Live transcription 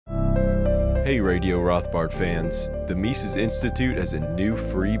Hey Radio Rothbard fans, the Mises Institute has a new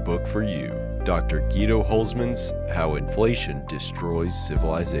free book for you, Dr. Guido Hülsmann's How Inflation Destroys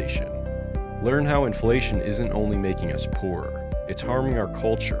Civilization. Learn how inflation isn't only making us poorer, it's harming our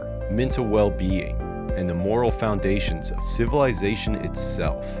culture, mental well-being, and the moral foundations of civilization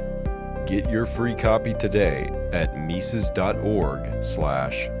itself. Get your free copy today at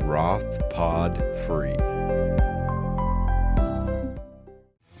Mises.org/RothPodFree.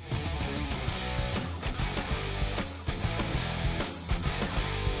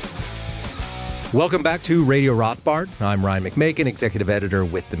 Welcome back to Radio Rothbard. I'm Ryan McMaken, Executive Editor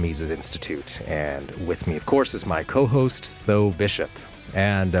with the Mises Institute. And with me, of course, is my co-host, Tho Bishop.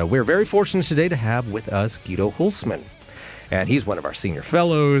 And we're very fortunate today to have with us Guido Hülsmann. And he's one of our senior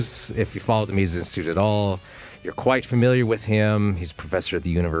fellows. If you follow the Mises Institute at all, you're quite familiar with him. He's a professor at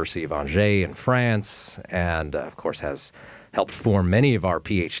the University of Angers in France and, of course, has helped form many of our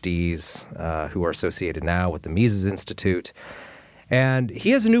PhDs who are associated now with the Mises Institute. And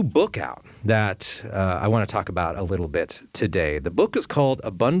he has a new book out that I want to talk about a little bit today. The book is called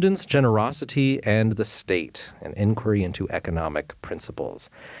Abundance, Generosity, and the State, an Inquiry into Economic Principles.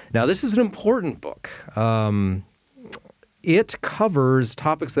 Now, this is an important book. It covers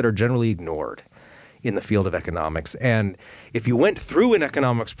topics that are generally ignored in the field of economics. And if you went through an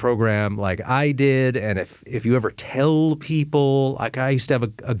economics program like I did, and if you ever tell people, like I used to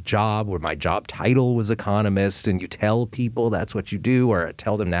have a job where my job title was economist, and you tell people that's what you do, or I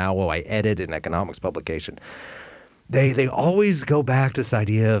tell them now, oh, I edit an economics publication, they always go back to this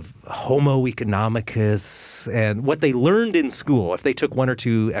idea of homo economicus and what they learned in school. If they took one or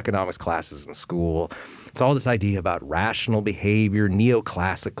two economics classes in school, it's all this idea about rational behavior,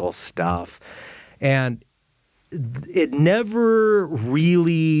 neoclassical stuff. And it never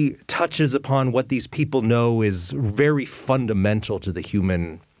really touches upon what these people know is very fundamental to the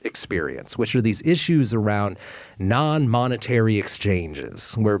human experience, which are these issues around non-monetary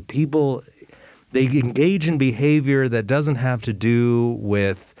exchanges, where people, they engage in behavior that doesn't have to do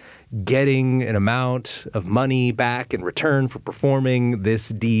with getting an amount of money back in return for performing this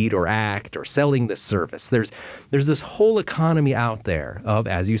deed or act or selling this service. There's this whole economy out there of,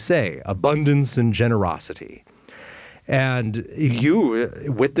 as you say, abundance and generosity. And you,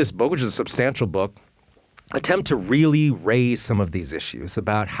 with this book, which is a substantial book, attempt to really raise some of these issues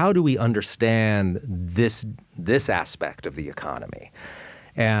about how do we understand this aspect of the economy.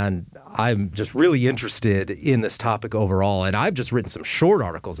 And I'm just really interested in this topic overall. And I've just written some short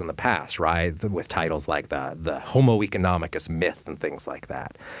articles in the past, right, with titles like the Homo economicus myth and things like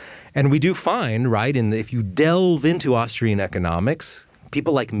that. And we do find, right, if you delve into Austrian economics,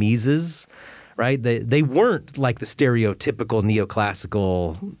 people like Mises, right, they weren't like the stereotypical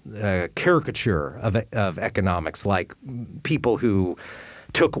neoclassical caricature of economics, like people who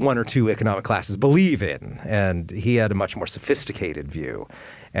took one or two economic classes believe in, and he had a much more sophisticated view.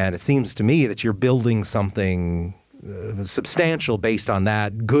 And it seems to me that you're building something substantial based on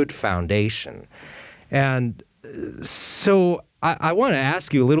that good foundation. And so I want to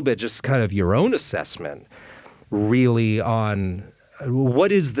ask you a little bit just kind of your own assessment really on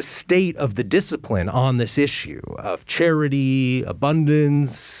what is the state of the discipline on this issue of charity,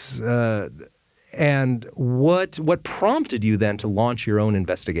 abundance, and what prompted you then to launch your own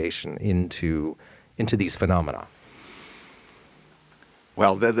investigation into these phenomena?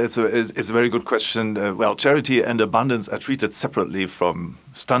 Well, that's a very good question. Well, charity and abundance are treated separately from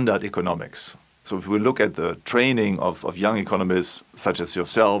standard economics. So if we look at the training of young economists such as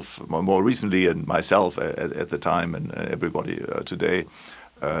yourself, more recently, and myself at the time, and everybody today,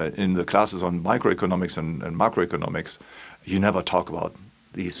 in the classes on microeconomics and macroeconomics, you never talk about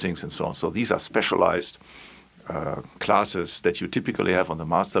these things and so on. So these are specialized classes that you typically have on the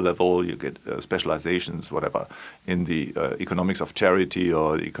master level. You get specializations, whatever, in the economics of charity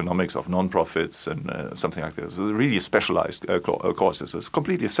or the economics of non-profits and something like this. So really specialized courses. It's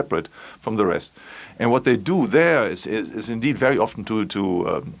completely separate from the rest. And what they do there is indeed very often to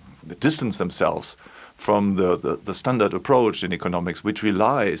distance themselves from the standard approach in economics, which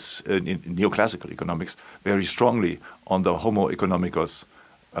relies in neoclassical economics very strongly on the homo economicus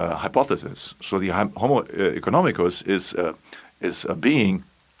hypothesis. So the Homo economicus is a being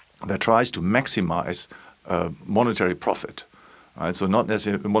that tries to maximize monetary profit. Right? So not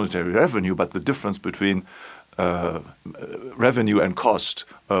necessarily monetary revenue, but the difference between revenue and cost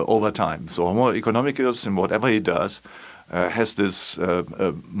over time. So Homo economicus, in whatever he does, has this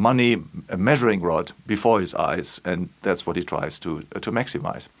money measuring rod before his eyes, and that's what he tries to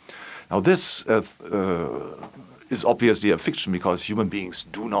maximize. Now this is obviously a fiction because human beings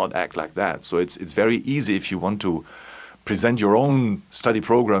do not act like that. So it's very easy if you want to present your own study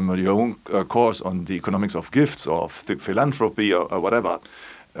program or your own course on the economics of gifts or of philanthropy or whatever,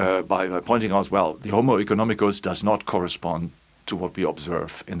 by pointing out, well, the Homo economicus does not correspond to what we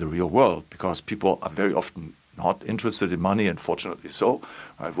observe in the real world, because people are very often not interested in money, and fortunately so.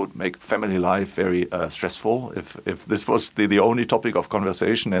 It would make family life very stressful if this was the only topic of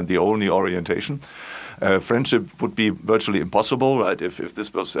conversation and the only orientation. Friendship would be virtually impossible, right, if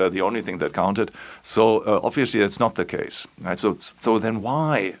this was the only thing that counted. So obviously that's not the case. Right? So then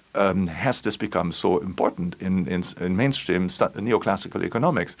why has this become so important in mainstream neoclassical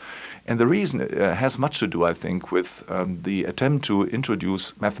economics? And the reason has much to do, I think, with the attempt to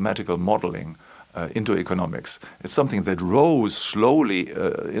introduce mathematical modeling into economics. It's something that rose slowly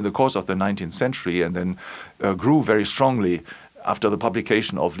in the course of the 19th century and then grew very strongly after the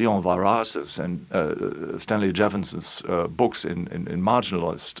publication of Leon Warra's and Stanley Jevons's books in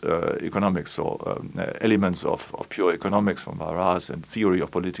marginalist economics, or elements of pure economics from Warra's and theory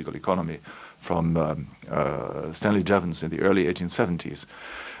of political economy from Stanley Jevons in the early 1870s.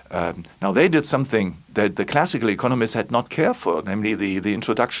 Now they did something that the classical economists had not cared for, namely the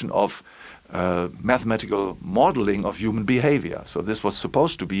introduction of mathematical modeling of human behavior. So this was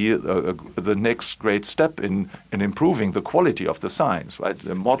supposed to be the next great step in improving the quality of the science, right?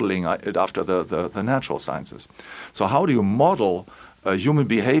 The modeling it after the natural sciences. So how do you model human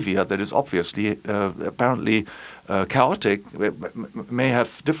behavior that is obviously apparently chaotic, may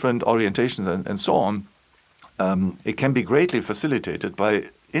have different orientations and so on? It can be greatly facilitated by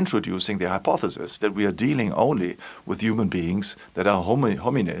introducing the hypothesis that we are dealing only with human beings that are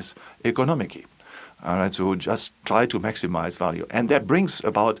homines economici. All right, so just try to maximize value. And that brings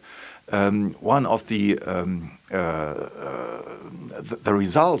about one of the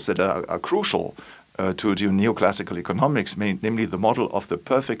results that are crucial to neoclassical economics, namely the model of the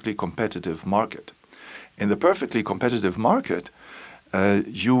perfectly competitive market. In the perfectly competitive market,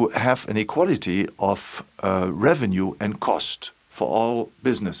 you have an equality of revenue and cost for all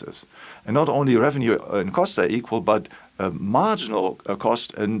businesses. And not only revenue and cost are equal, but marginal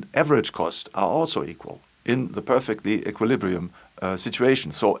cost and average cost are also equal in the perfectly equilibrium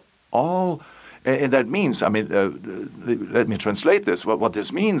situation. So all, and that means, I mean, let me translate this. What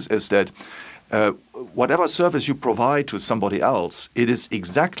this means is that whatever service you provide to somebody else, it is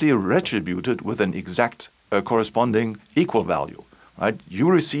exactly retributed with an exact corresponding equal value. Right? You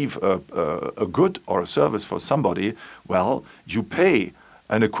receive a good or a service for somebody, well, you pay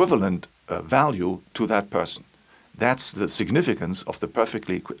an equivalent value to that person. That's the significance of the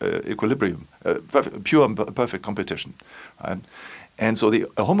perfectly equilibrium, pure and perfect competition. Right? And so the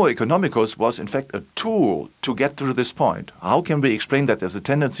Homo economicus was, in fact, a tool to get to this point. How can we explain that there's a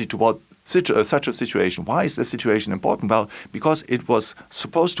tendency toward such a situation? Why is this situation important? Well, because it was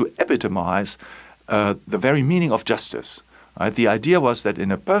supposed to epitomize the very meaning of justice. Right? The idea was that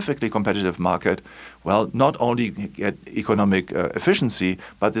in a perfectly competitive market, well, not only get economic efficiency,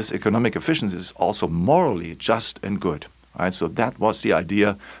 but this economic efficiency is also morally just and good. Right? So that was the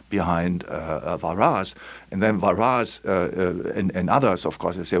idea behind Warra's. And then Warra's and others, of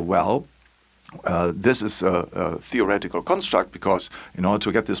course, they say, well, this is a theoretical construct, because in order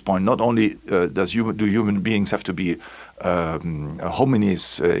to get this point, not only do human beings have to be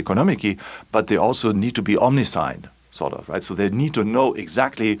homines economici, but they also need to be omniscient. Sort of, right? So they need to know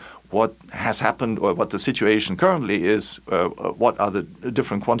exactly what has happened or what the situation currently is, what are the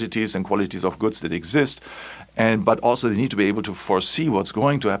different quantities and qualities of goods that exist, but also they need to be able to foresee what's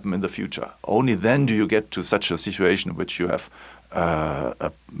going to happen in the future. Only then do you get to such a situation in which you have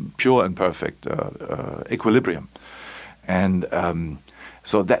a pure and perfect equilibrium. And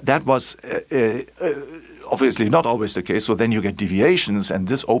so that was obviously not always the case. So then you get deviations, and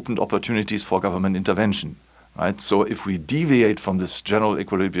this opened opportunities for government intervention. Right? So if we deviate from this general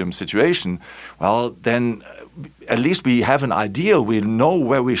equilibrium situation, well, then at least we have an idea, we know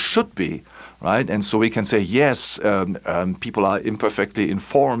where we should be, right? And so we can say, yes, people are imperfectly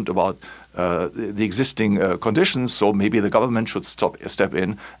informed about the existing conditions, so maybe the government should step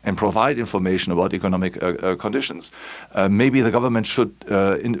in and provide information about economic conditions. Maybe the government should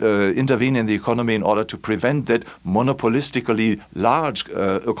intervene in the economy in order to prevent that monopolistically large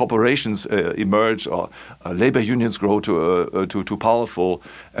corporations emerge, or labor unions grow too powerful,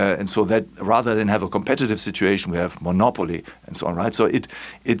 and so that rather than have a competitive situation, we have monopoly and so on. Right? So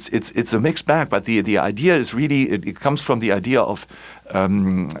it's a mixed bag, but the idea is really it comes from the idea of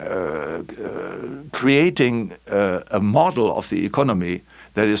creating a model of the economy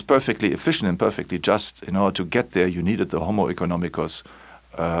that is perfectly efficient and perfectly just. In order to get there, you needed the Homo economicus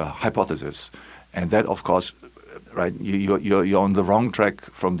hypothesis. And that, of course, right, you're on the wrong track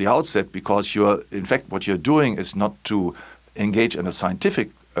from the outset, because in fact, what you're doing is not to engage in a scientific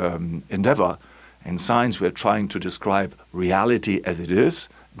endeavor. In science, we're trying to describe reality as it is,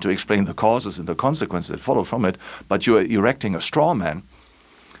 to explain the causes and the consequences that follow from it, but you're erecting a straw man,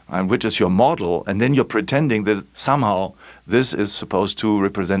 which is your model, and then you're pretending that somehow this is supposed to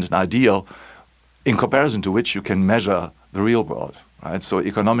represent an ideal in comparison to which you can measure the real world. Right? So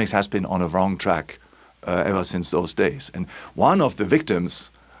economics has been on a wrong track ever since those days. And one of the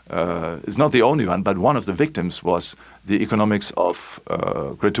victims, is not the only one, but one of the victims was the economics of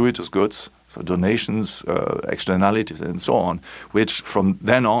gratuitous goods, so donations, externalities, and so on, which from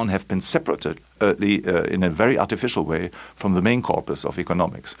then on have been separated in a very artificial way from the main corpus of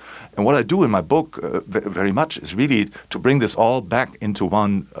economics. And what I do in my book very much is really to bring this all back into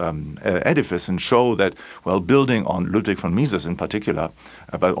one edifice and show that, well, building on Ludwig von Mises in particular,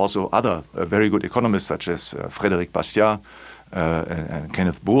 but also other very good economists such as Frédéric Bastiat and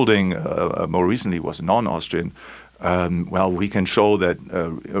Kenneth Boulding, more recently was a non-Austrian, well, we can show that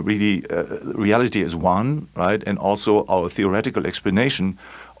really reality is one, right? And also our theoretical explanation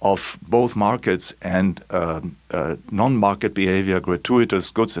of both markets and non-market behavior,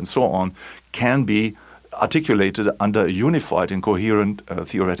 gratuitous goods, and so on, can be articulated under a unified and coherent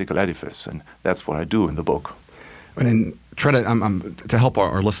theoretical edifice. And that's what I do in the book. And try to help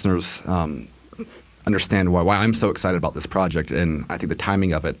our listeners understand why I'm so excited about this project, and I think the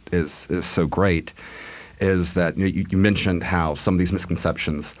timing of it is so great, is that you mentioned how some of these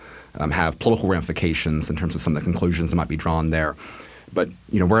misconceptions have political ramifications in terms of some of the conclusions that might be drawn there. But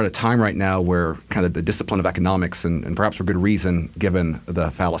we're at a time right now where kind of the discipline of economics, and perhaps for good reason, given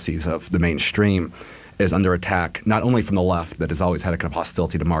the fallacies of the mainstream, is under attack, not only from the left that has always had a kind of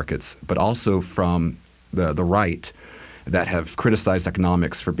hostility to markets, but also from the right that have criticized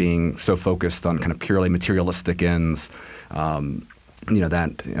economics for being so focused on kind of purely materialistic ends. Some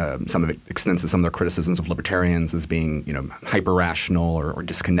of it extends to some of their criticisms of libertarians as being, hyper rational or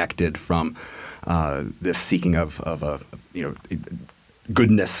disconnected from this seeking of a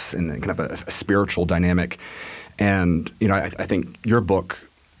goodness and kind of a spiritual dynamic. And I think your book,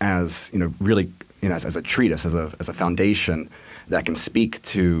 as really as a treatise, as a foundation that can speak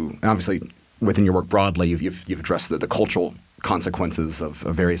to, obviously within your work broadly, you've addressed the cultural consequences of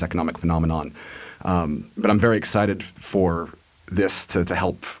various economic phenomenon. But I'm very excited for this to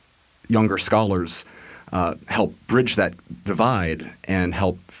help younger scholars help bridge that divide and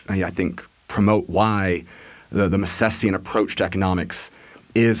help, I think, promote why the Misesian approach to economics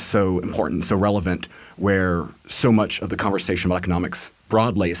is so important, so relevant, where so much of the conversation about economics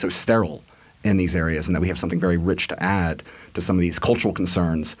broadly is so sterile in these areas, and that we have something very rich to add to some of these cultural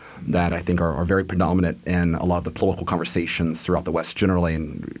concerns that I think are very predominant in a lot of the political conversations throughout the West generally,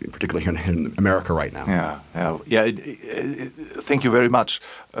 and particularly here in America right now. Thank you very much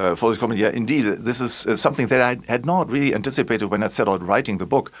for this comment. Yeah, indeed, this is something that I had not really anticipated when I set out writing the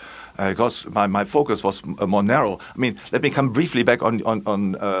book, because my focus was more narrow. I mean, let me come briefly back on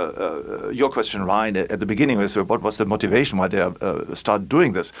your question, Ryan, at the beginning. What was the motivation why they started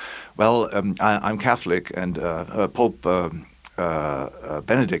doing this? Well, I'm Catholic, and Pope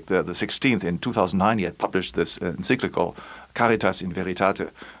Benedict the 16th in 2009, he had published this encyclical, Caritas in Veritate,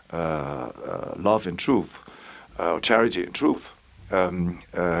 Love in Truth, Charity in Truth,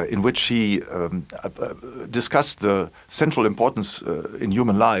 in which he discussed the central importance in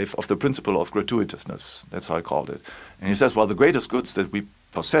human life of the principle of gratuitousness. That's how I called it. And he says, well, the greatest goods that we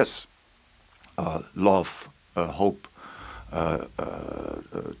possess are love, hope,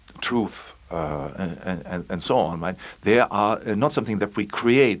 truth, and so on. Right? They are not something that we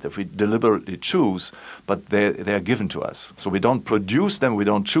create, that we deliberately choose, but they are given to us. So we don't produce them, we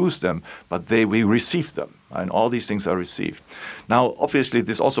don't choose them, but we receive them. And all these things are received. Now, obviously,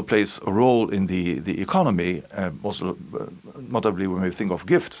 this also plays a role in the economy, also notably when we think of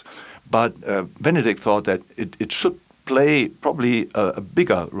gifts. But Benedict thought that it should play probably a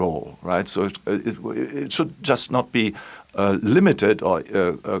bigger role, right? So it should just not be limited or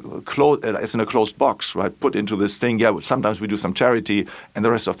closed as in a closed box, right? Put into this thing. Yeah, sometimes we do some charity, and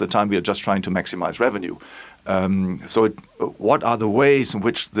the rest of the time we are just trying to maximize revenue. What are the ways in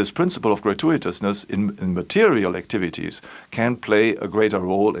which this principle of gratuitousness in material activities can play a greater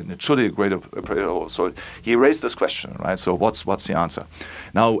role, and it should be a greater role? So he raised this question, right? So what's the answer?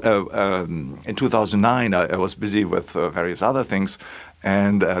 Now, in 2009, I was busy with various other things,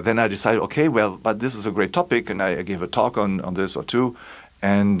 and then I decided, okay, well, but this is a great topic, and I gave a talk on this or two,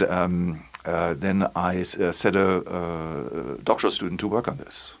 and then I set a doctoral student to work on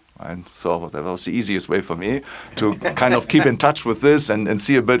this. And so that was the easiest way for me to kind of keep in touch with this and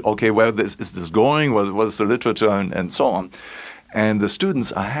see a bit, okay, where is this going, what is the literature, and so on. And the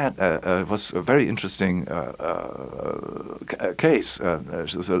students I had was a very interesting case.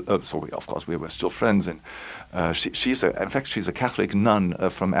 Of course, we were still friends, and she's a Catholic nun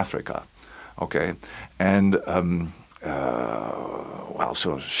from Africa, okay, and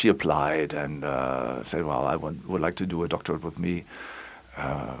so she applied and said, well, I would like to do a doctorate with me,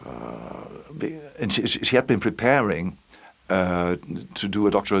 and she had been preparing to do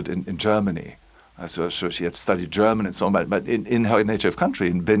a doctorate in Germany. So she had studied German and so on, but in her native country,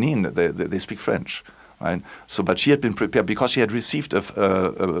 in Benin, they speak French, right? So, but she had been prepared because she had received a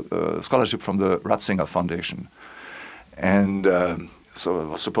scholarship from the Ratzinger Foundation, and so I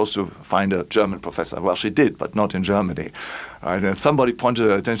was supposed to find a German professor. Well, she did, but not in Germany. Right? And somebody pointed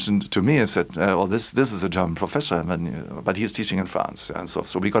attention to me and said, "Well, this is a German professor, but he's teaching in France." And so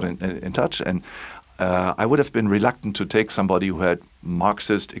we got in touch, and I would have been reluctant to take somebody who had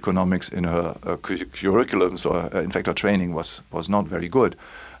Marxist economics in her curriculum. So, in fact, her training was not very good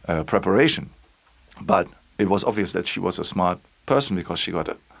preparation. But it was obvious that she was a smart person because she got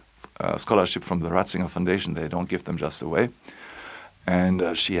a scholarship from the Ratzinger Foundation. They don't give them just away.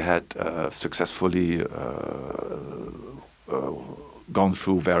 And she had successfully gone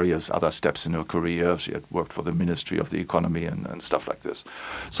through various other steps in her career. She had worked for the Ministry of the Economy and stuff like this.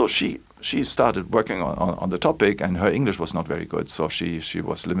 So she started working on the topic, and her English was not very good. So she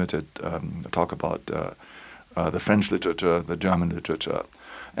was limited to talk about the French literature, the German literature,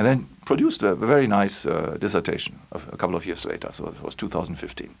 and then produced a very nice dissertation a couple of years later. So it was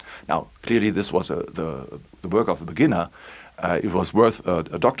 2015. Now, clearly this was the work of a beginner. It was worth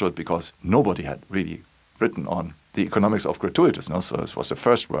a doctorate because nobody had really written on the economics of gratuitousness. So this was the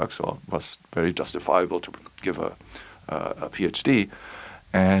first work, so it was very justifiable to give a PhD.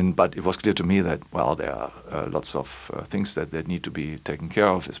 But it was clear to me that, well, there are lots of things that need to be taken care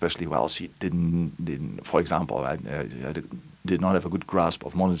of, especially, well, she didn't for example, did not have a good grasp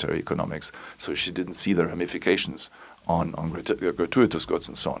of monetary economics, so she didn't see the ramifications on gratuitous goods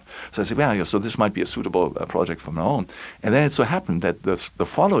and so on. So I said, well, so this might be a suitable project for my own. And then it so happened that the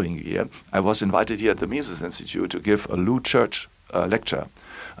following year, I was invited here at the Mises Institute to give a Lou Church lecture.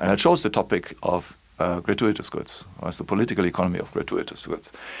 And I chose the topic of gratuitous goods, or the political economy of gratuitous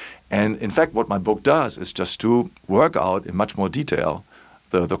goods. And in fact, what my book does is just to work out in much more detail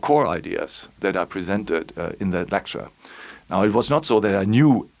the core ideas that are presented in that lecture. Now, it was not so that I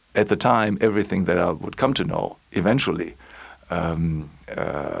knew at the time everything that I would come to know eventually,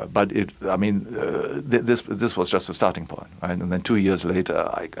 but this was just a starting point, right? And then 2 years later,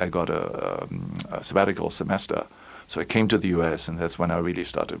 I got a sabbatical semester, so I came to the U.S., and that's when I really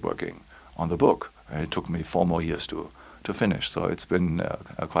started working on the book. And it took me 4 more years to finish, so it's been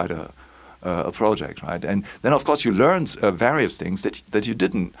quite a project, right? And then, of course, you learn various things that you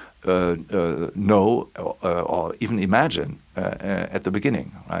didn't know or even imagine at the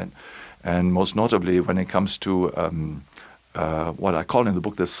beginning, right? And most notably, when it comes to what I call in the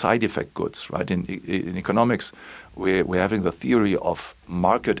book the side effect goods, right? In economics, we're having the theory of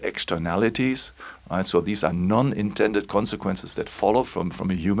market externalities, right? So these are non-intended consequences that follow from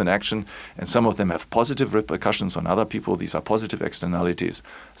a human action, and some of them have positive repercussions on other people. These are positive externalities.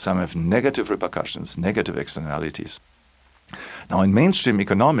 Some have negative repercussions, negative externalities. Now, in mainstream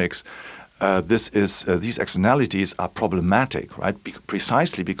economics, these externalities are problematic, right?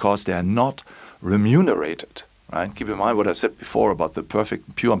 Precisely because they are not remunerated, right? Keep in mind what I said before about the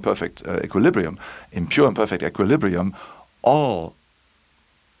pure and perfect equilibrium. In pure and perfect equilibrium, all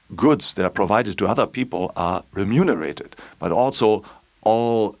goods that are provided to other people are remunerated, but also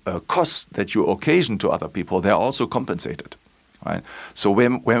all costs that you occasion to other people, they're also compensated. Right? So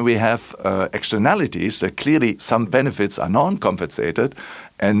when we have externalities, clearly some benefits are non-compensated,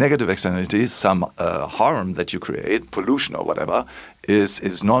 and negative externalities, some harm that you create, pollution or whatever,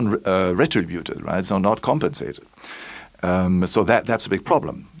 is non-retributed, right? So not compensated. So that's a big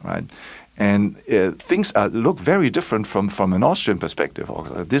problem, right? And things look very different from an Austrian perspective.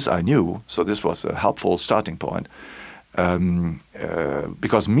 This I knew, so this was a helpful starting point,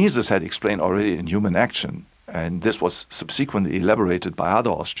 because Mises had explained already in Human Action. And this was subsequently elaborated by other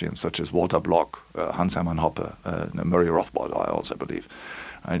Austrians, such as Walter Block, Hans-Hermann Hoppe, Murray Rothbard, I also believe.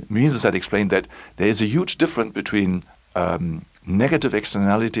 Mises had explained that there is a huge difference between negative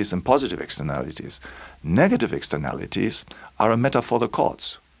externalities and positive externalities. Negative externalities are a matter for the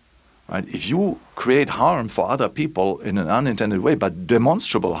courts. Right? If you create harm for other people in an unintended way, but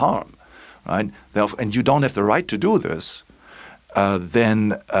demonstrable harm, right? And you don't have the right to do this, then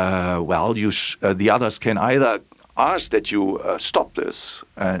the others can either ask that you stop this,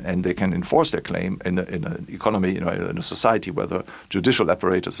 and they can enforce their claim in an economy, in a society where the judicial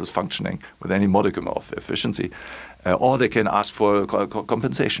apparatus is functioning with any modicum of efficiency, or they can ask for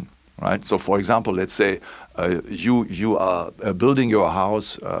compensation. Right. So, for example, let's say you are building your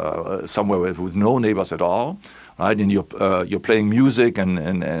house somewhere with no neighbors at all. Right, and you're playing music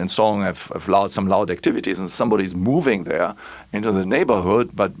and song have some loud activities, and somebody's moving there into the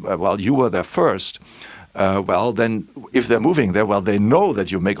neighborhood. But while you were there first, then if they're moving there, they know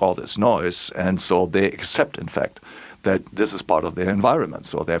that you make all this noise, and so they accept, in fact, that this is part of their environment.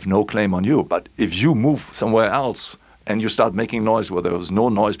 So they have no claim on you. But if you move somewhere else and you start making noise where there was no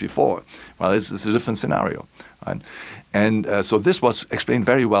noise before, it's a different scenario. Right? And so this was explained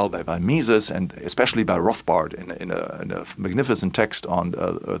very well by Mises and especially by Rothbard in a magnificent text on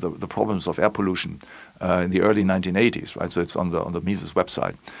the problems of air pollution in the early 1980s. Right, so it's on the Mises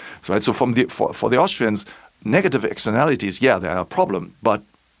website. So, right, so for the Austrians, negative externalities, they are a problem, but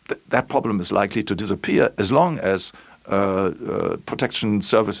that problem is likely to disappear as long as protection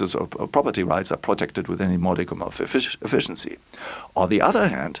services or property rights are protected with any modicum of efficiency. On the other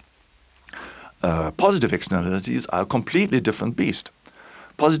hand, positive externalities are a completely different beast.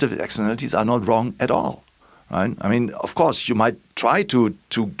 Positive externalities are not wrong at all. Right? I mean, of course, you might try to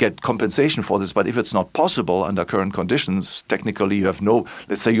get compensation for this, but if it's not possible under current conditions, technically you have no,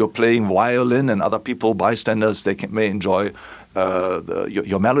 let's say you're playing violin and other people, bystanders, may enjoy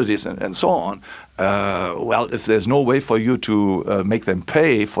your melodies and so on. If there's no way for you to make them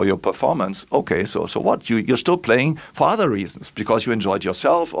pay for your performance, okay, so what? You're still playing for other reasons, because you enjoyed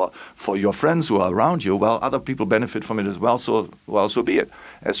yourself or for your friends who are around you. Well, other people benefit from it as well, so be it.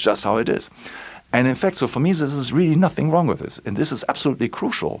 It's just how it is. And in fact, so for me, there's really nothing wrong with this. And this is absolutely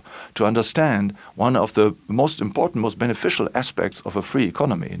crucial to understand one of the most important, most beneficial aspects of a free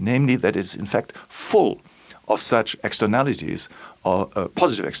economy, namely that it's in fact full of such externalities or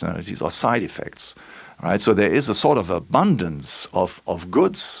positive externalities or side effects. Right? So there is a sort of abundance of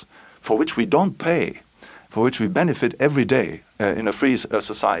goods for which we don't pay, for which we benefit every day in a free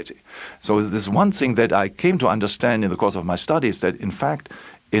society. So this is one thing that I came to understand in the course of my studies, that in fact,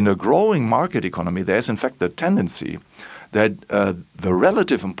 in a growing market economy, there's in fact the tendency that the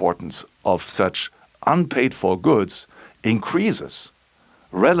relative importance of such unpaid for goods increases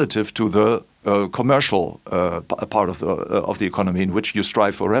relative to the commercial part of the economy in which you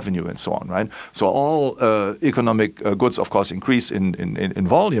strive for revenue and so on, right? So all economic goods, of course, increase in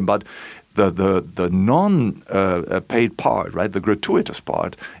volume, but the non-paid part, right, the gratuitous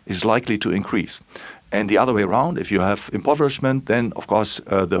part, is likely to increase. And the other way around, if you have impoverishment, then of course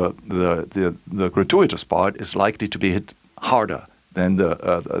the gratuitous part is likely to be hit harder than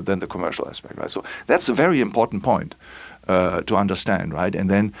the commercial aspect, right? So that's a very important point to understand, right? And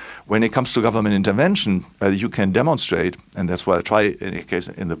then when it comes to government intervention, you can demonstrate, and that's what I try in a case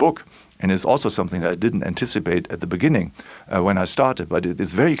in the book. And it's also something that I didn't anticipate at the beginning when I started, but it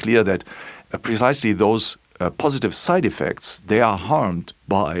is very clear that precisely those positive side effects, they are harmed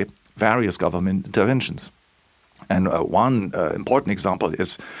by various government interventions. And one important example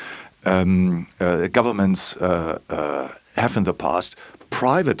is governments have in the past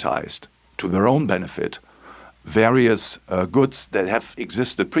privatized to their own benefit various goods that have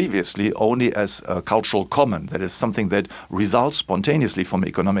existed previously only as a cultural common. That is something that results spontaneously from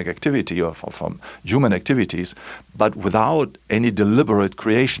economic activity or from human activities, but without any deliberate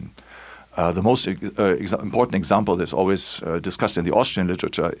creation. The most important example that's always discussed in the Austrian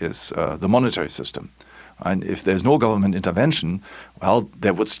literature is the monetary system. And if there's no government intervention, well,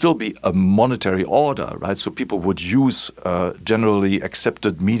 there would still be a monetary order, right? So people would use generally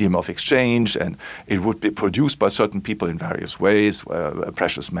accepted medium of exchange, and it would be produced by certain people in various ways,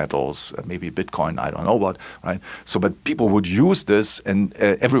 precious metals, maybe Bitcoin, I don't know what, right? So, but people would use this, and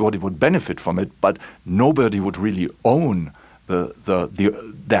everybody would benefit from it, but nobody would really own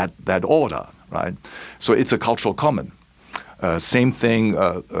that order, right? So it's a cultural common. Same thing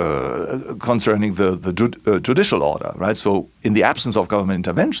concerning the judicial order, right? So in the absence of government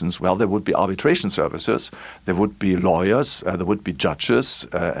interventions, well, there would be arbitration services, there would be lawyers, there would be judges,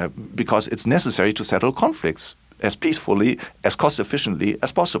 because it's necessary to settle conflicts as peacefully, as cost efficiently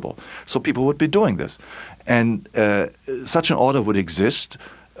as possible. So people would be doing this. And such an order would exist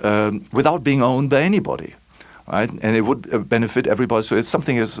without being owned by anybody. Right? And it would benefit everybody. So it's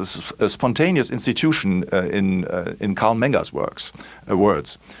something as a spontaneous institution in Karl Menger's words.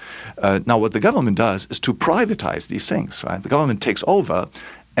 Now, what the government does is to privatize these things. Right? The government takes over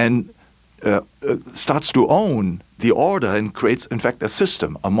and starts to own the order and creates, in fact, a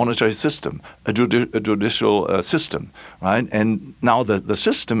system, a monetary system, a judicial system. Right? And now the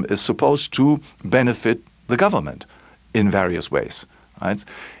system is supposed to benefit the government in various ways, right?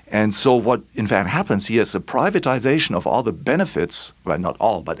 And so what in fact happens here is the privatization of all the benefits, well, not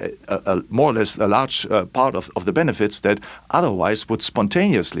all, but more or less a large part of the benefits that otherwise would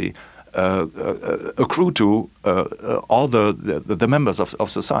spontaneously accrue to all the members of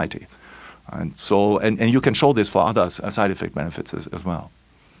society. And so, and you can show this for other side effect benefits as well.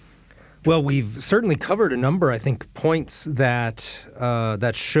 Well, we've certainly covered a number, I think, points that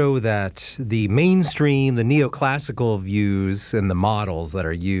that show that the mainstream, the neoclassical views and the models that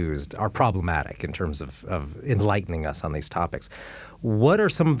are used are problematic in terms of enlightening us on these topics. What are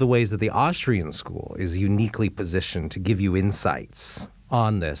some of the ways that the Austrian school is uniquely positioned to give you insights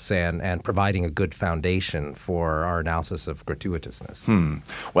on this and providing a good foundation for our analysis of gratuitousness?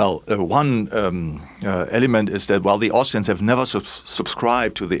 Well, one element is that, well, the Austrians have never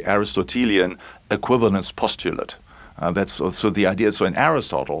subscribed to the Aristotelian equivalence postulate. That's also the idea. So in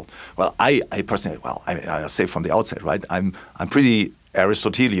Aristotle, well, I personally, well, I say from the outset, right, I'm pretty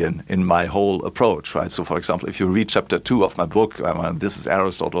Aristotelian in my whole approach, right? So, for example, if you read chapter 2 of my book, this is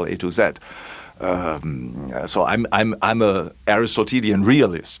Aristotle A to Z. So I'm a Aristotelian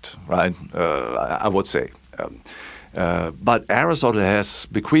realist, right? I would say, but Aristotle has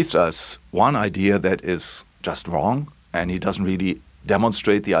bequeathed us one idea that is just wrong, and he doesn't really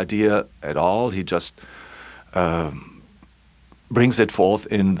demonstrate the idea at all. He just brings it forth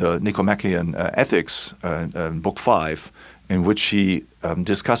in the McMaken Ethics, Book 5, in which he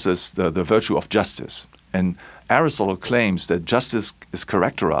discusses the virtue of justice. And Aristotle claims that justice is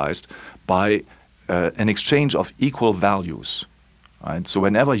characterized by an exchange of equal values. Right? So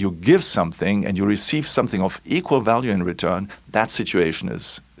whenever you give something and you receive something of equal value in return, that situation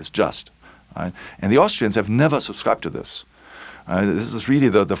is just. Right? And the Austrians have never subscribed to this. This is really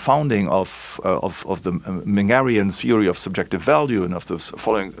the founding of the Mengerian theory of subjective value and of the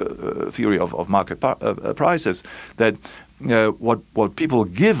following theory of market prices, that what people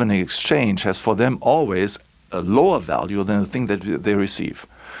give in exchange has for them always a lower value than the thing that they receive.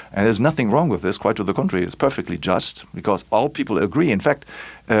 And there's nothing wrong with this. Quite to the contrary, it's perfectly just because all people agree. In fact,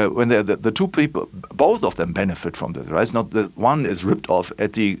 when the two people, both of them benefit from this. Right? It's not that one is ripped off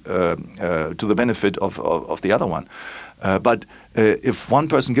at the to the benefit of the other one. But if one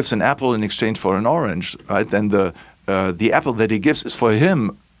person gives an apple in exchange for an orange, right, then the apple that he gives is for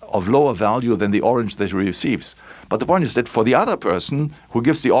him of lower value than the orange that he receives. But the point is that for the other person who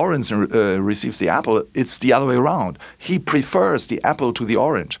gives the orange and receives the apple, it's the other way around. He prefers the apple to the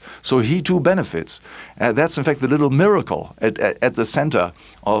orange, so he too benefits. That's in fact the little miracle at the center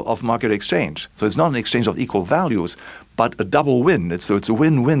of market exchange. So it's not an exchange of equal values, but a double win. So it's a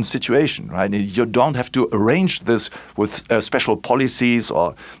win-win situation, right? You don't have to arrange this with special policies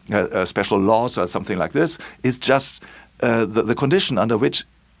or special laws or something like this. It's just the condition under which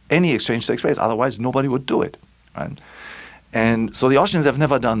any exchange takes place. Otherwise, nobody would do it. Right? And so the Austrians have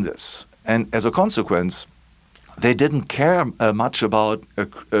never done this. And as a consequence, they didn't care much about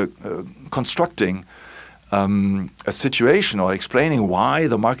constructing a situation or explaining why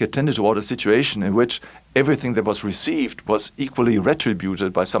the market tended toward a situation in which everything that was received was equally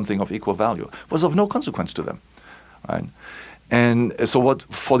retributed by something of equal value. It was of no consequence to them. Right? And so what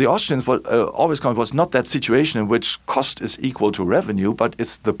for the Austrians what always counted was not that situation in which cost is equal to revenue, but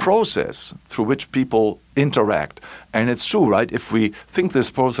it's the process through which people interact. And it's true, right? If we think this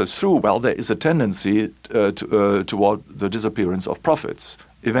process through, well, there is a tendency toward the disappearance of profits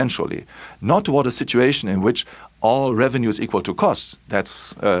eventually, not toward a situation in which all revenue is equal to cost.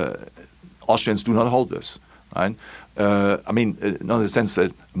 That's Austrians do not hold this, right? I mean, not in the sense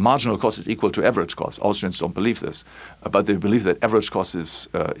that marginal cost is equal to average cost. Austrians don't believe this, but they believe that average cost is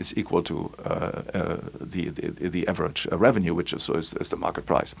equal to the average revenue, which is the market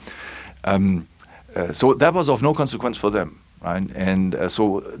price. So that was of no consequence for them, right? And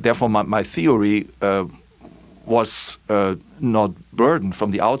so therefore, my theory was not burdened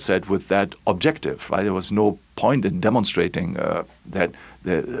from the outset with that objective, right? There was no point in demonstrating that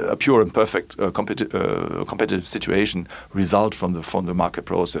a pure and perfect competitive situation result from the market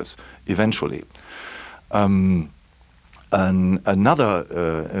process eventually. Another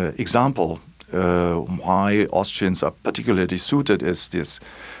example why Austrians are particularly suited is this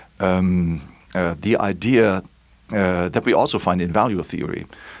the idea that we also find in value theory,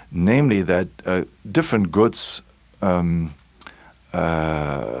 namely that different goods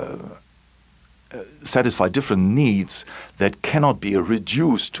satisfy different needs that cannot be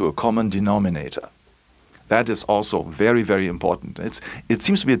reduced to a common denominator. That is also very, very important. It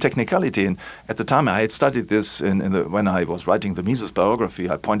seems to be a technicality, and at the time I had studied this when I was writing the Mises biography.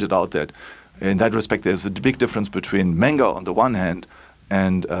 I pointed out that in that respect there's a big difference between Menger on the one hand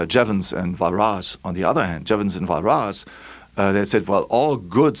and Jevons and Walras on the other hand. Jevons and Walras, they said, well, all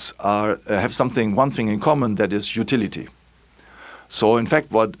goods have one thing in common, that is utility. So in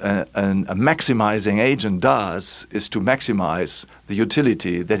fact, what a maximizing agent does is to maximize the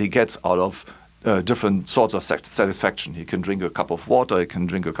utility that he gets out of different sorts of satisfaction. He can drink a cup of water, he can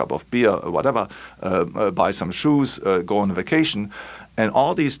drink a cup of beer, or whatever, buy some shoes, go on a vacation. And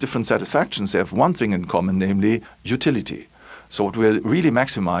all these different satisfactions, they have one thing in common, namely utility. So what we're really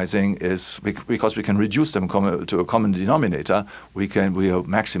maximizing is, because we can reduce them to a common denominator, we are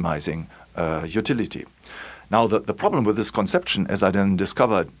maximizing utility. Now, the problem with this conception, as I then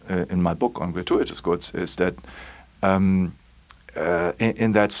discovered in my book on gratuitous goods, is that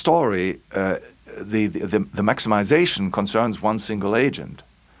in that story, the maximization concerns one single agent.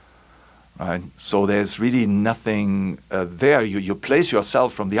 Right? So there's really nothing there. You place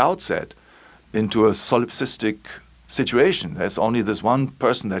yourself from the outset into a solipsistic situation. There's only this one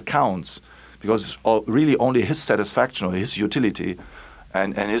person that counts, because it's really only his satisfaction or his utility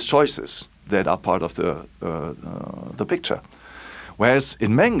and his choices that are part of the picture. Whereas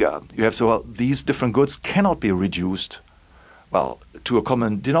in Menger, you have these different goods cannot be reduced, to a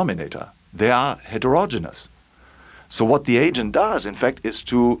common denominator. They are heterogeneous. So what the agent does, in fact, is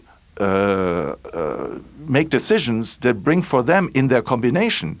to make decisions that bring for them in their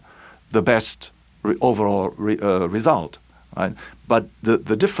combination the best overall result. Right? But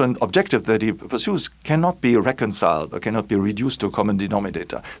the different objective that he pursues cannot be reconciled or cannot be reduced to a common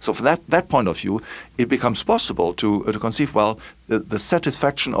denominator. So from that point of view, it becomes possible to conceive, the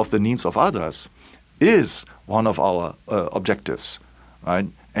satisfaction of the needs of others is one of our objectives, right?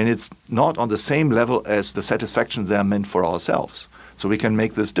 And it's not on the same level as the satisfactions that are meant for ourselves. So we can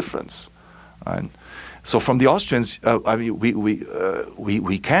make this difference, right? So from the Austrians,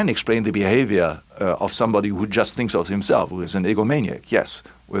 we can explain the behavior of somebody who just thinks of himself, who is an egomaniac. Yes,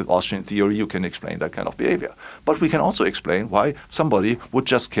 with Austrian theory, you can explain that kind of behavior. But we can also explain why somebody would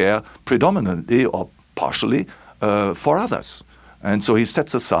just care predominantly or partially for others. And so he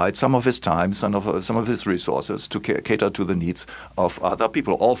sets aside some of his time, some of his resources to cater to the needs of other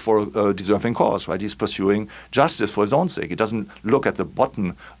people, all for a deserving cause, right? He's pursuing justice for his own sake. He doesn't look at the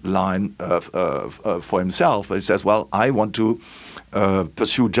bottom line for himself, but he says, I want to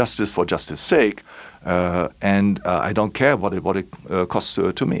pursue justice for justice's sake, and I don't care what it costs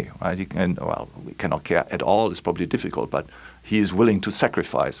to me, right? We cannot care at all. It's probably difficult, but he is willing to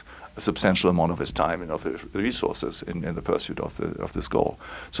sacrifice a substantial amount of his time and of his resources in the pursuit of this goal.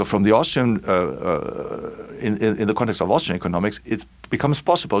 So from the Austrian, in the context of Austrian economics, it becomes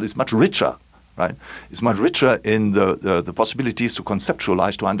possible. It's much richer, right? It's much richer in the possibilities to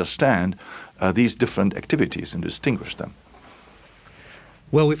conceptualize, to understand these different activities and distinguish them.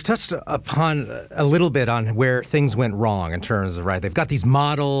 Well, we've touched upon a little bit on where things went wrong in terms of, they've got these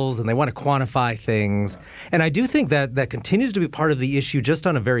models and they want to quantify things. And I do think that continues to be part of the issue just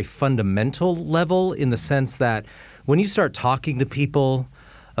on a very fundamental level, in the sense that when you start talking to people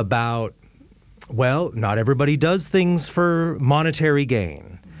about, not everybody does things for monetary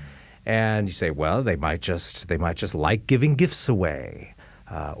gain. And you say, they might just like giving gifts away.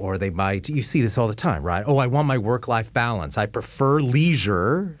 Or they might, you see this all the time, right? I want my work-life balance. I prefer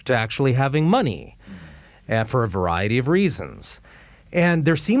leisure to actually having money, for a variety of reasons. And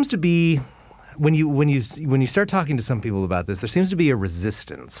there seems to be, when you start talking to some people about this, there seems to be a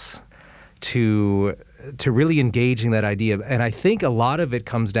resistance to really engaging that idea. And I think a lot of it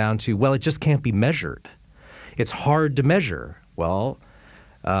comes down to, it just can't be measured. It's hard to measure.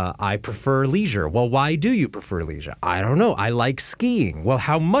 I prefer leisure. Why do you prefer leisure? I don't know. I like skiing.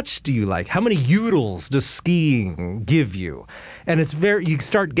 How much do you like? How many utils does skiing give you? And you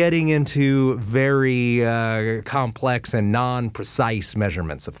start getting into very complex and non-precise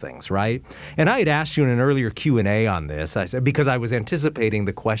measurements of things, right? And I had asked you in an earlier Q&A on this, I said, because I was anticipating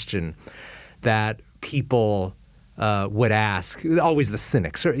the question that people would ask, always the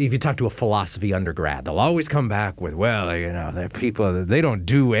cynics, or if you talk to a philosophy undergrad, they'll always come back with, they're people, they don't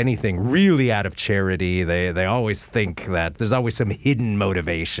do anything really out of charity. They always think that there's always some hidden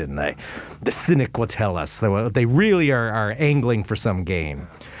motivation. The cynic will tell us they really are angling for some gain.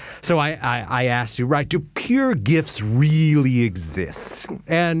 So I asked you, do pure gifts really exist?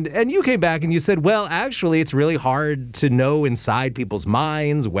 And you came back and you said, actually, it's really hard to know inside people's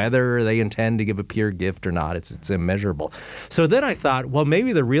minds whether they intend to give a pure gift or not. It's immeasurable. So then I thought,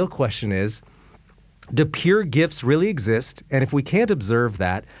 maybe the real question is, do pure gifts really exist? And if we can't observe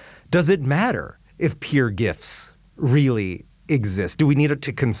that, does it matter if pure gifts really exist? Do we need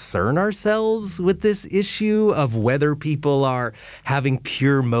to concern ourselves with this issue of whether people are having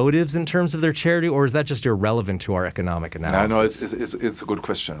pure motives in terms of their charity, or is that just irrelevant to our economic analysis? No, it's a good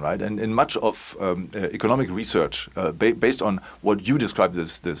question, right? And in much of economic research, based on what you described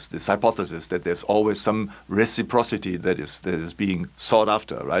this hypothesis that there's always some reciprocity that is being sought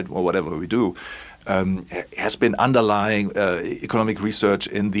after, right, or whatever we do, has been underlying economic research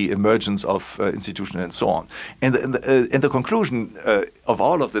in the emergence of institutions and so on. And the conclusion of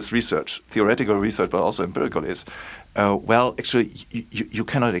all of this research, theoretical research, but also empirical, is, well, actually, you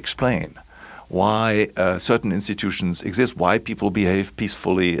cannot explain why certain institutions exist, why people behave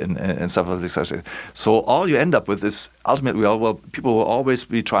peacefully and stuff like this. So all you end up with is ultimately, well, people will always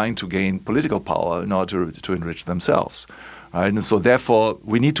be trying to gain political power in order to enrich themselves. Right? And so therefore,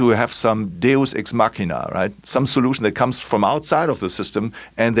 we need to have some deus ex machina, right? Some solution that comes from outside of the system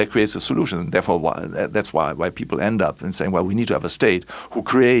and that creates a solution. And therefore, that's why people end up in saying, well, we need to have a state who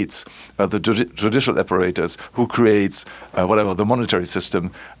creates the judicial apparatus, who creates the monetary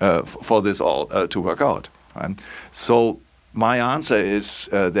system for this all to work out. Right? So my answer is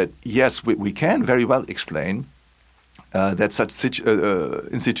that, yes, we can very well explain that such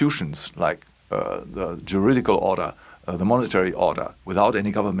institutions like the juridical order, the monetary order, without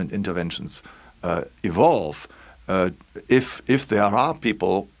any government interventions, evolve if there are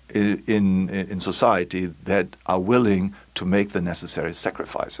people in society that are willing to make the necessary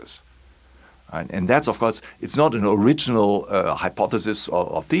sacrifices. And that's, of course, it's not an original hypothesis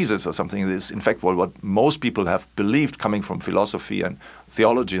or thesis or something. It is, in fact, what most people have believed coming from philosophy and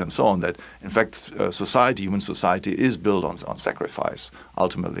theology and so on, that, in fact, human society is built on sacrifice,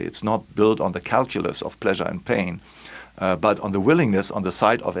 ultimately. It's not built on the calculus of pleasure and pain, but on the willingness on the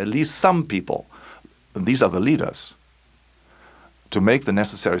side of at least some people, and these are the leaders, to make the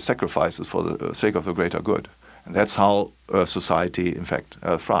necessary sacrifices for the sake of the greater good. And that's how society, in fact,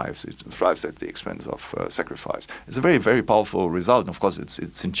 thrives. It thrives at the expense of sacrifice. It's a very, very powerful result. And of course,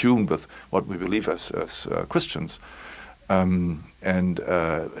 it's in tune with what we believe as Christians. And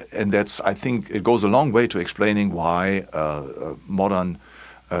that's, I think, it goes a long way to explaining why modern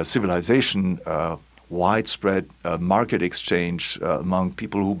civilization, widespread market exchange among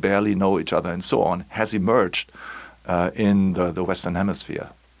people who barely know each other and so on, has emerged in the Western Hemisphere.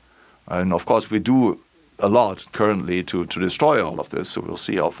 And of course, we do a lot currently to destroy all of this, so we'll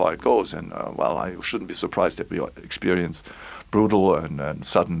see how far it goes. And well, I shouldn't be surprised that we experience brutal and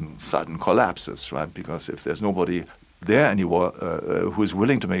sudden collapses, right? Because if there's nobody there anymore who is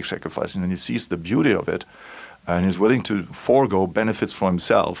willing to make sacrifices and he sees the beauty of it and is willing to forego benefits for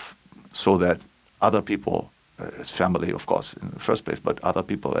himself so that other people, his family, of course, in the first place, but other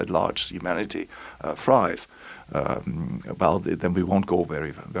people at large, humanity, thrive, well, then we won't go very,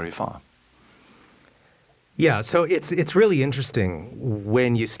 very far. Yeah, so it's really interesting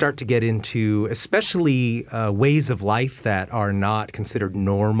when you start to get into especially ways of life that are not considered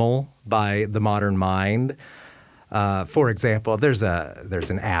normal by the modern mind. For example, there's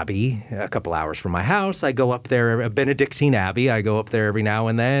an abbey a couple hours from my house. I go up there, a Benedictine abbey. I go up there every now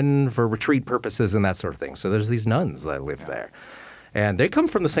and then for retreat purposes and that sort of thing. So there's these nuns that live there. And they come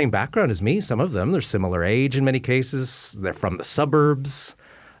from the same background as me, some of them. They're similar age in many cases. They're from the suburbs.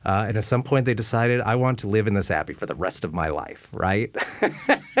 And at some point they decided, I want to live in this abbey for the rest of my life, right?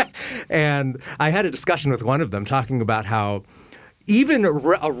 And I had a discussion with one of them talking about how even a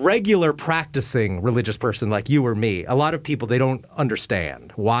regular practicing religious person like you or me, a lot of people, they don't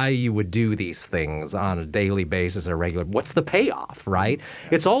understand why you would do these things on a daily basis or regular. What's the payoff, right?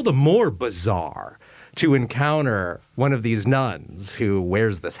 It's all the more bizarre to encounter one of these nuns who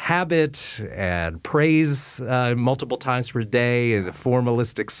wears this habit and prays multiple times per day and a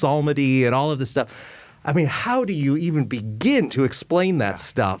formalistic psalmody and all of this stuff. I mean, how do you even begin to explain that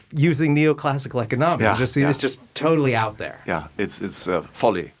stuff using neoclassical economics? It's just totally out there. Yeah, it's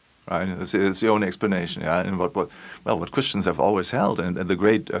folly, right? It's the only explanation. Yeah, and what Christians have always held, and the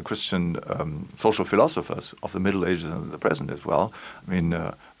great Christian social philosophers of the Middle Ages and the present as well. I mean,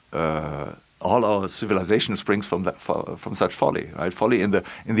 all our civilization springs from such folly, right? Folly in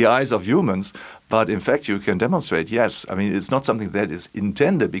the eyes of humans, but in fact you can demonstrate, yes, I mean, it's not something that is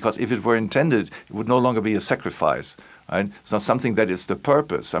intended, because if it were intended, it would no longer be a sacrifice, right? It's not something that is the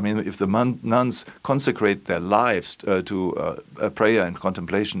purpose. I mean, if the nuns consecrate their lives to a prayer and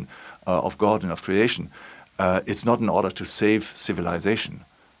contemplation of God and of creation, it's not in order to save civilization.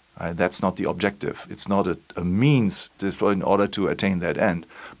 That's not the objective. It's not a means in order to attain that end,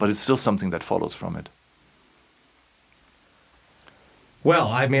 but it's still something that follows from it. Well,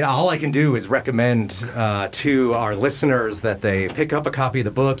 I mean, all I can do is recommend to our listeners that they pick up a copy of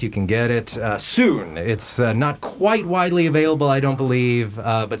the book. You can get it soon. It's not quite widely available, I don't believe,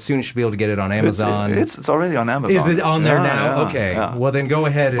 but soon you should be able to get it on Amazon. It's already on Amazon. Is it on there now? Yeah, okay. yeah. Well, then go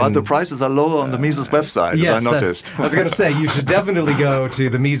ahead and... But the prices are lower on the Mises website, yes, as I noticed. I was going to say, you should definitely go to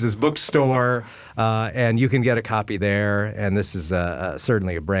the Mises bookstore, and you can get a copy there. And this is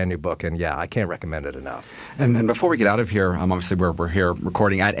certainly a brand new book, and yeah, I can't recommend it enough. And before we get out of here, obviously we're here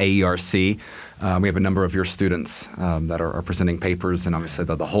recording at AERC. We have a number of your students that are presenting papers, and obviously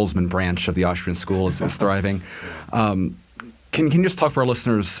the Hülsmann branch of the Austrian school is thriving. Can you just talk for our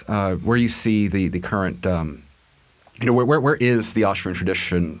listeners where you see the current, where is the Austrian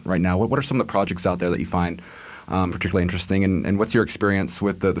tradition right now? What are some of the projects out there that you find particularly interesting, and what's your experience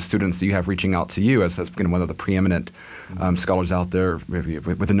with the students that you have reaching out to you as one of the preeminent scholars out there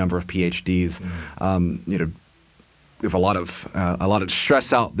with a number of PhDs? We have a lot of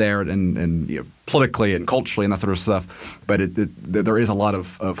stress out there, and politically and culturally and that sort of stuff. But there is a lot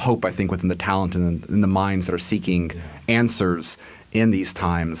of hope, I think, within the talent and in the minds that are seeking answers in these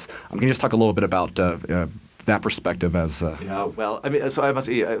times. Can you just talk a little bit about that perspective as? Yeah, well, I mean, so I must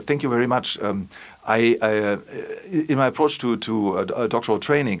say, thank you very much. In my approach to doctoral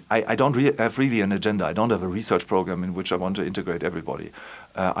training, I don't have really an agenda. I don't have a research program in which I want to integrate everybody.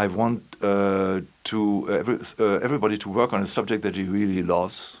 I want everybody to work on a subject that he really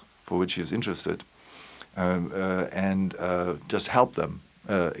loves, for which he is interested, and just help them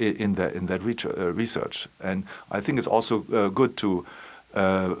in that research. And I think it's also good for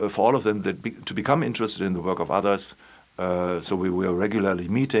all of them to become interested in the work of others. So we are regularly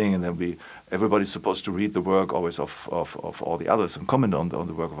meeting, and then everybody's supposed to read the work always of all the others and comment on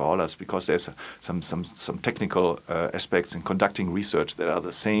the work of all others, because there's some technical aspects in conducting research that are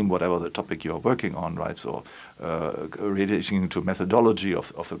the same whatever the topic you are working on, right? So relating to methodology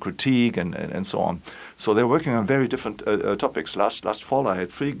of a critique and so on. So they're working on very different topics. Last fall I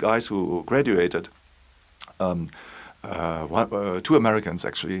had 3 guys who graduated. 2 Americans,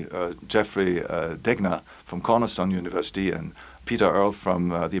 actually, Jeffrey Degner from Cornerstone University and Peter Earle from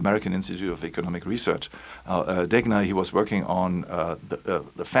the American Institute of Economic Research. Degner, he was working on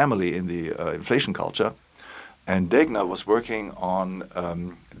the family in the inflation culture, and Degner was working on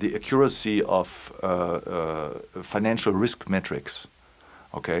the accuracy of financial risk metrics.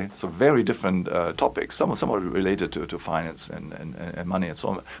 Okay, so very different topics, somewhat related to finance and money and so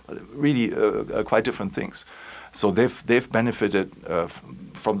on, but really quite different things. So they've benefited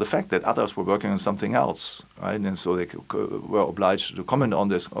from the fact that others were working on something else, right? And so they were obliged to comment on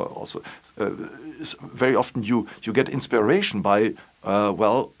this. Also, very often you get inspiration by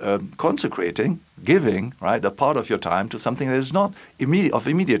consecrating, giving, right, a part of your time to something that is not of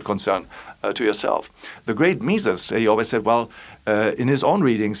immediate concern to yourself. The great Mises, he always said, in his own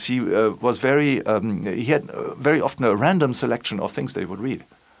readings, he was he had very often a random selection of things they would read.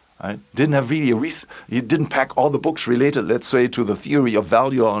 Right? Didn't have really he didn't pack all the books related, let's say, to the theory of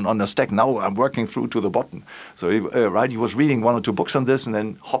value on a stack. Now I'm working through to the bottom. So he was reading 1 or 2 books on this and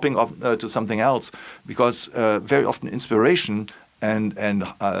then hopping off to something else, because very often inspiration and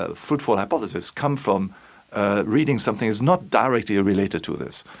fruitful hypotheses come from reading something that's not directly related to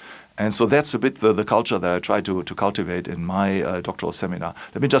this. And so that's a bit the culture that I try to cultivate in my doctoral seminar.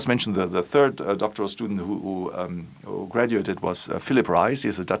 Let me just mention the third doctoral student who graduated was Philip Reis.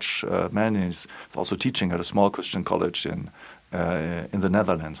 He's a Dutch man. He's also teaching at a small Christian college in the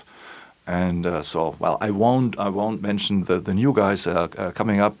Netherlands. And I won't mention the new guys that are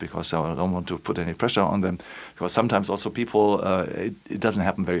coming up, because I don't want to put any pressure on them. Because sometimes also people, it doesn't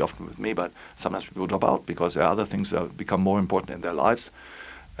happen very often with me, but sometimes people drop out because there are other things that become more important in their lives.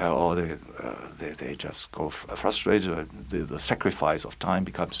 Or they just go frustrated. The sacrifice of time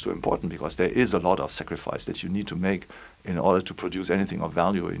becomes too important, because there is a lot of sacrifice that you need to make in order to produce anything of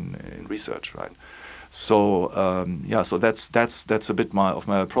value in research, right? So so that's a bit of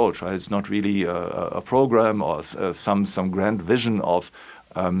my approach. Right? It's not really a program or some grand vision of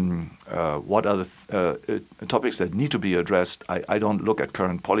what are the topics that need to be addressed. I don't look at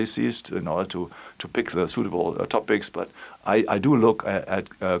current policies in order to pick the suitable topics, but I do look at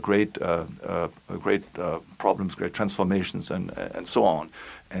great problems, great transformations, and so on.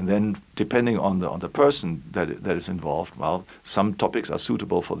 And then, depending on the person that is involved, some topics are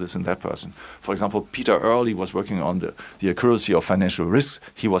suitable for this and that person. For example, Peter Earle, he was working on the accuracy of financial risks.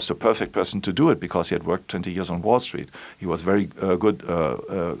 He was the perfect person to do it, because he had worked 20 years on Wall Street. He was very good,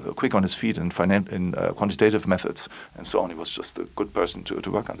 quick on his feet in quantitative methods, and so on. He was just a good person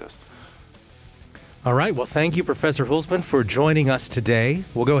to work on this. All right. Well, thank you, Professor Hülsmann, for joining us today.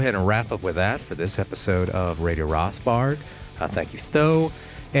 We'll go ahead and wrap up with that for this episode of Radio Rothbard. Thank you, Tho.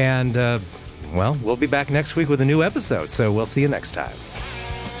 And, well, we'll be back next week with a new episode, so we'll see you next time.